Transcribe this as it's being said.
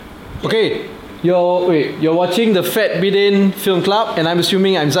Okay, you're watching the Fat Bidin Film Club, and I'm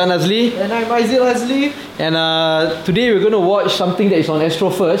assuming I'm Zan Azli. And I'm Aizil Azli. And today we're going to watch something that is on Astro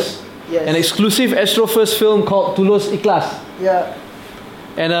First. Yes. An exclusive Astro First film called Tulus Ikhlas. Yeah.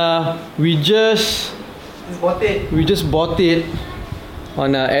 And we just bought it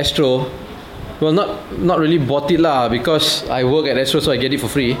on Astro. Well, not really bought it lah, because I work at Astro, so I get it for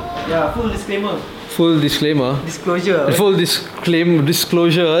free. Yeah, full disclaimer. Disclosure. Full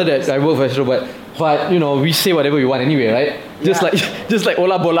disclosure that I work for Astro, but you know, we say whatever we want anyway, right? Yeah. Just like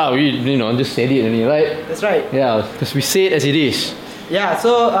Ola Bola, we just said it anyway, right? That's right. Yeah, because we say it as it is. Yeah,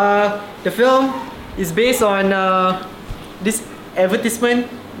 so the film is based on this advertisement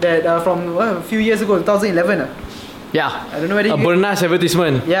that from a few years ago, 2011. Yeah. I don't know whether a Bernas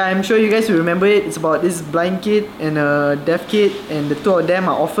advertisement. Yeah, I'm sure you guys will remember it. It's about this blind kid and a deaf kid, and the two of them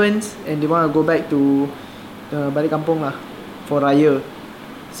are orphans, and they want to go back to balik kampung lah for Raya.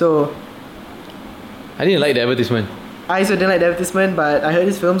 So I didn't like the advertisement. I also didn't like the advertisement, but I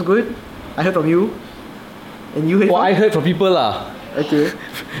heard this film's good. I heard from you, and you heard. Well, I heard from people lah. Okay.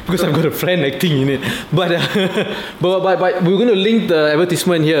 Because I've got a friend acting in it. But but we're going to link the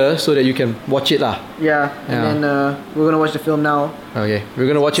advertisement here so that you can watch it lah. Yeah. And then we're going to watch the film now. Okay, we're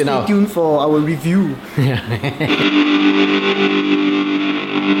going to watch it now. Stay tuned for our review.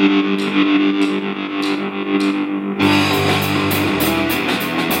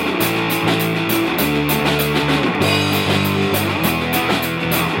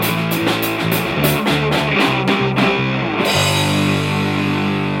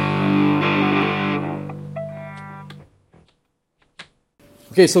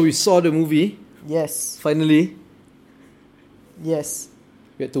 Okay, so we saw the movie. Yes. Finally. Yes.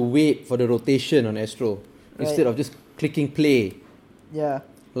 We had to wait for the rotation on Astro instead of just clicking play. Yeah.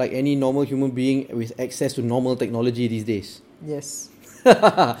 Like any normal human being with access to normal technology these days. Yes.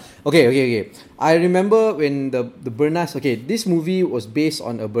 Okay. I remember when the Bernas. Okay, this movie was based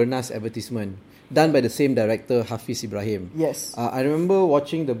on a Bernas advertisement done by the same director, Hafiz Ibrahim. Yes. I remember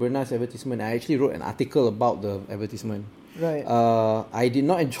watching the Bernas advertisement. I actually wrote an article about the advertisement. Right. I did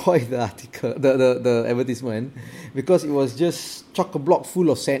not enjoy the article, the advertisement, because it was just chock-a-block full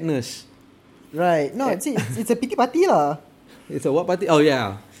of sadness. Right. No, it's a pity party lah. It's a what party? Oh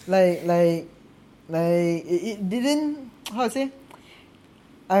yeah. Like it didn't, how to say?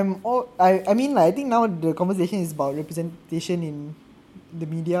 I mean, like, I think now the conversation is about representation in the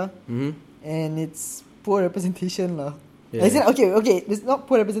media, and it's poor representation lah. Yeah. Okay, it's not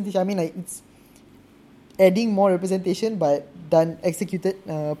poor representation. I mean, like, it's adding more representation, but executed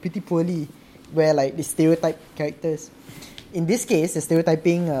pretty poorly, where like the stereotype characters. In this case, the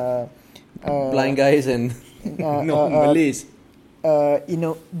stereotyping blind guys and Malays.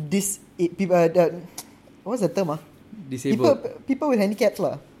 People. What's the term? Disabled. People with handicaps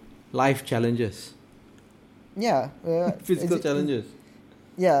lah. Life challenges. Yeah. Physical challenges.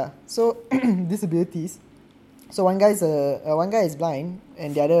 Yeah. So disabilities. So one guy is blind,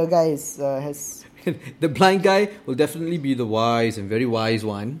 and the other guy has. The blind guy will definitely be the wise and very wise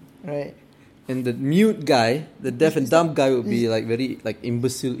one. Right. And the mute guy, the deaf and dumb guy, will be like very like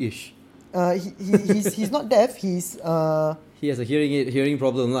imbecile-ish. He's not deaf. He has a hearing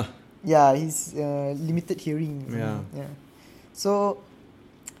problem lah. Yeah, he's limited hearing. Yeah. So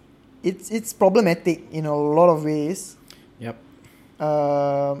it's problematic in a lot of ways. Yep.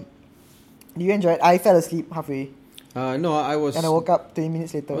 Do you enjoy it? I fell asleep halfway. No, I was. And I woke up 20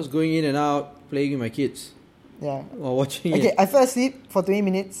 minutes later. I was going in and out, playing with my kids. Yeah. While watching it. Okay, I fell asleep for 20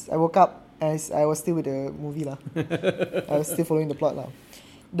 minutes. I woke up as I was still with the movie lah. I was still following the plot lah.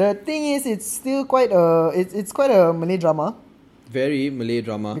 The thing is, it's still quite a Malay drama. Very Malay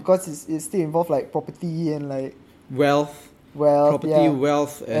drama. Because it still involves like property and like wealth, property,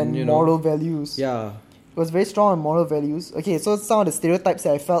 wealth, and moral values. Yeah. It was very strong on moral values. Okay, so some of the stereotypes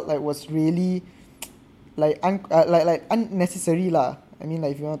that I felt like was really like unnecessary lah. I mean,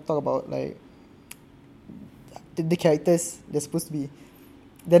 like, if you want to talk about like the characters, they're supposed to be,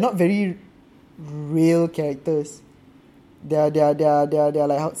 they're not very real characters. They're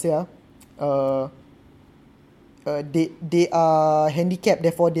like, how to say they are handicapped,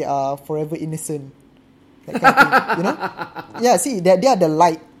 therefore they are forever innocent. That kind of thing, you know? Yeah, see, they are the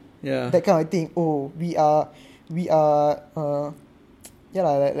light. Yeah. That kind of thing. Oh, we are we are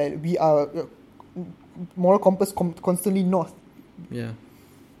moral compass constantly north. Yeah.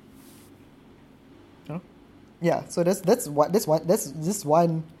 Yeah, so that's just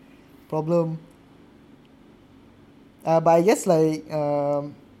one problem. But I guess like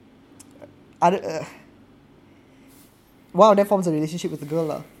one of them forms a relationship with the girl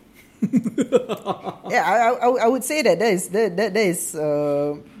lah. Yeah, I would say that is.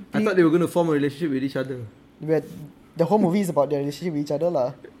 I thought they were going to form a relationship with each other. Where the whole movie is about their relationship with each other,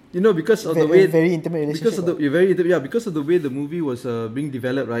 lah. You know, because of the way very intimate relationship. Because of the way the movie was being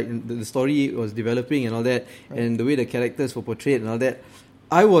developed, right? And the story was developing and all that, right. And the way the characters were portrayed and all that,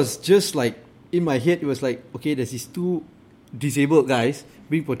 I was just like in my head, it was like, okay, there's these two disabled guys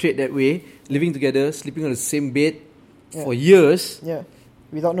being portrayed that way, living together, sleeping on the same bed for years. Yeah,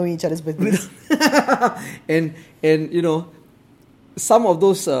 without knowing each other's business. and you know, some of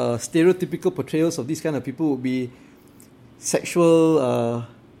those stereotypical portrayals of these kind of people would be sexual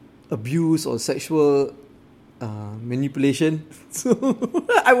abuse or sexual manipulation. So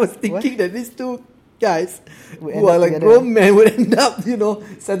I was thinking that these two guys who are like grown men would end up, you know,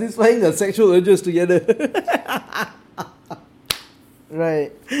 satisfying their sexual urges together.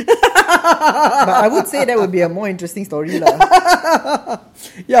 Right. But I would say that would be a more interesting story, lah.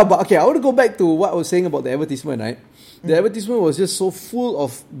 Yeah, but okay, I want to go back to what I was saying about the advertisement, right? The advertisement was just so full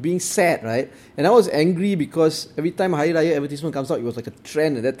of being sad, right? And I was angry because every time Hari Raya advertisement comes out, it was like a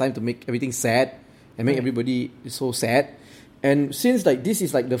trend at that time to make everything sad and make everybody so sad. And since like this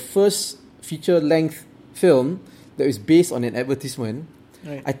is like the first feature-length film that is based on an advertisement,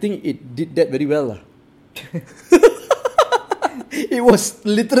 right. I think it did that very well, lah. It was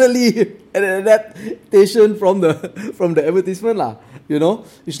literally an adaptation from the advertisement, lah. You know,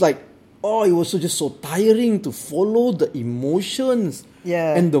 it's like, oh, it was just so tiring to follow the emotions,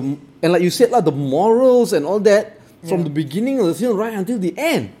 and like you said, lah, the morals and all that from the beginning of the film right until the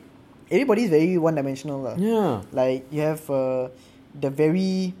end. Everybody's very one-dimensional, lah. Yeah, like you have the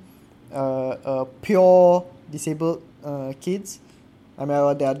very pure disabled kids. I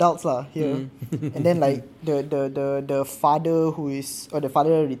mean, the adults lah here, and then like the father who is, or the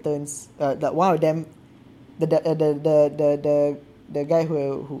father returns. That one of them, the guy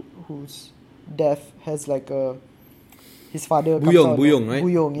who's deaf has like his father. Buyong, right?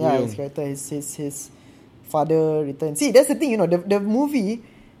 Buyong, yeah, his character. His father returns. See, that's the thing, you know. The movie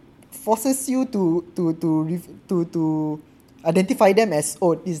forces you to identify them as,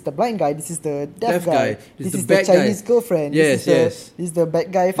 oh, this is the blind guy, this is the deaf guy, this is the Chinese girlfriend, this is the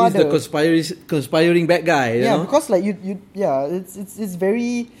bad guy father, this is the conspiring bad guy. You know? Because like it's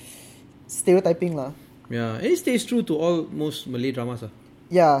very stereotyping, lah. Yeah, and it stays true to all most Malay dramas, lah.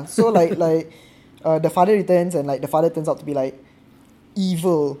 Yeah, so like the father returns, and like the father turns out to be like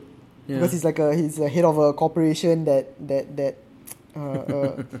evil, because he's a head of a corporation that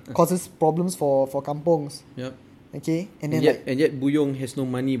causes problems for kampongs. Yep. Okay, and yet Buyong has no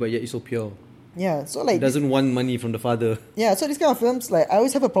money, but yet he's so pure. Yeah, so like he doesn't want money from the father. Yeah, so this kind of films, like I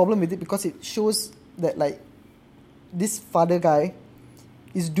always have a problem with it because it shows that like this father guy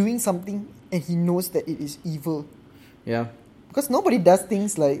is doing something and he knows that it is evil. Yeah. Because nobody does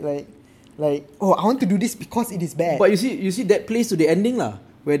things like oh, I want to do this because it is bad. But you see that plays to the ending lah,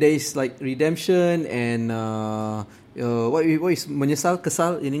 where there is like redemption and what is menyesal,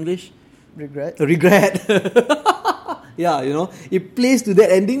 kesal in English? Regret. Yeah, you know, it plays to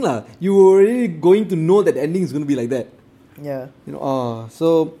that ending lah. You were already going to know that the ending is going to be like that. Yeah. You know,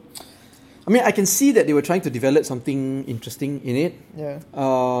 so I mean, I can see that they were trying to develop something interesting in it. Yeah.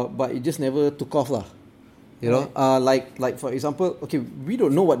 But it just never took off lah. You know, like for example, okay, we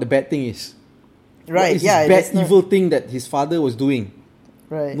don't know what the bad thing is. Right. What is this bad evil thing that his father was doing?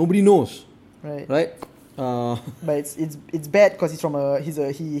 Right. Nobody knows. Right. Right. But it's bad because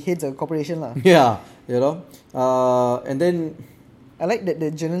he heads a corporation lah. Yeah, you know. And then I like that the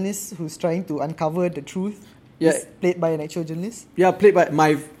journalist who's trying to uncover the truth is played by an actual journalist. Yeah, played by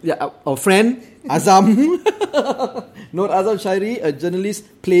our friend Azam. Not Azam Shairi, a journalist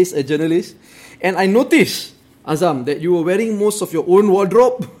plays a journalist. And I noticed, Azam, that you were wearing most of your own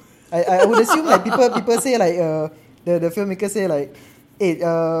wardrobe. I would assume like people say like the filmmakers say like, hey,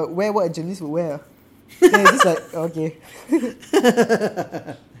 wear what a journalist would wear. And it's just like, okay.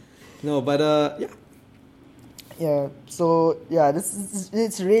 No, but yeah, so yeah,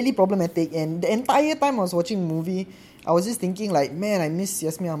 it's really problematic. And the entire time I was watching the movie, I was just thinking like, man, I miss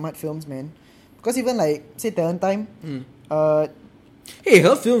Yasmin Ahmad films, man. Because even like, say Talent Time, hey,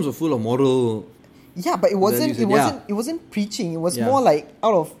 her films were full of moral. Yeah, but it wasn't preaching. It was more like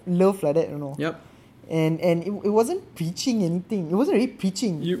out of love like that, you know. Yep. And it wasn't preaching anything. It wasn't really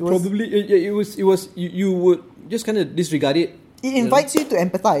preaching. You would just kind of disregard it. It invites you to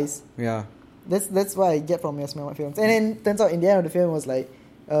empathize. Yeah. That's what I get from Yasmin Ahmad films. And then turns out in the end of the film was like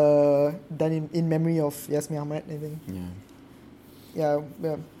done in memory of Yasmin Ahmad, I think. Yeah.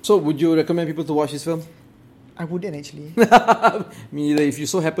 So would you recommend people to watch this film? I wouldn't actually. Me either. If you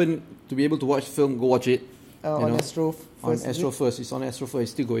so happen to be able to watch the film, go watch it. On Astro First. On Astro First. It's on Astro First.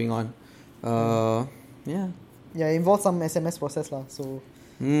 It's still going on. Yeah. Yeah, it involves some SMS process lah. So.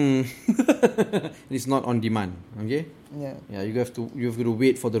 It's not on demand. Okay. Yeah. Yeah, you have to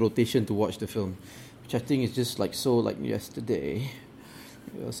wait for the rotation to watch the film, which I think is just like yesterday.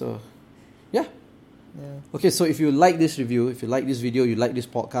 So, yeah. Yeah. Okay, so if you like this review, if you like this video, you like this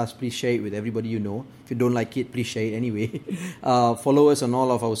podcast, please share it with everybody you know. If you don't like it, please share it anyway. Follow us on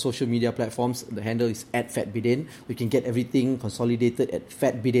all of our social media platforms. The handle is @FatBidin. You can get everything consolidated at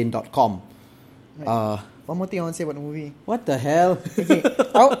fatbidin.com. One more thing I want to say about the movie. What the hell?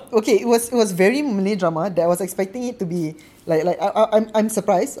 Okay, it was very melodrama that I was expecting it to be I'm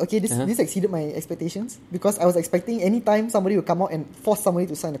surprised. Okay, this exceeded my expectations because I was expecting anytime somebody will come out and force somebody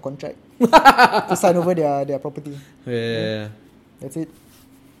to sign a contract to sign over their property. Yeah. That's it.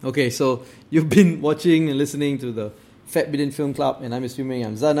 Okay, so you've been watching and listening to the Fat Bidin Film Club, and I'm assuming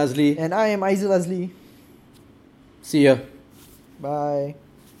I'm Zan Azli. And I am Aizul Azli. See ya. Bye.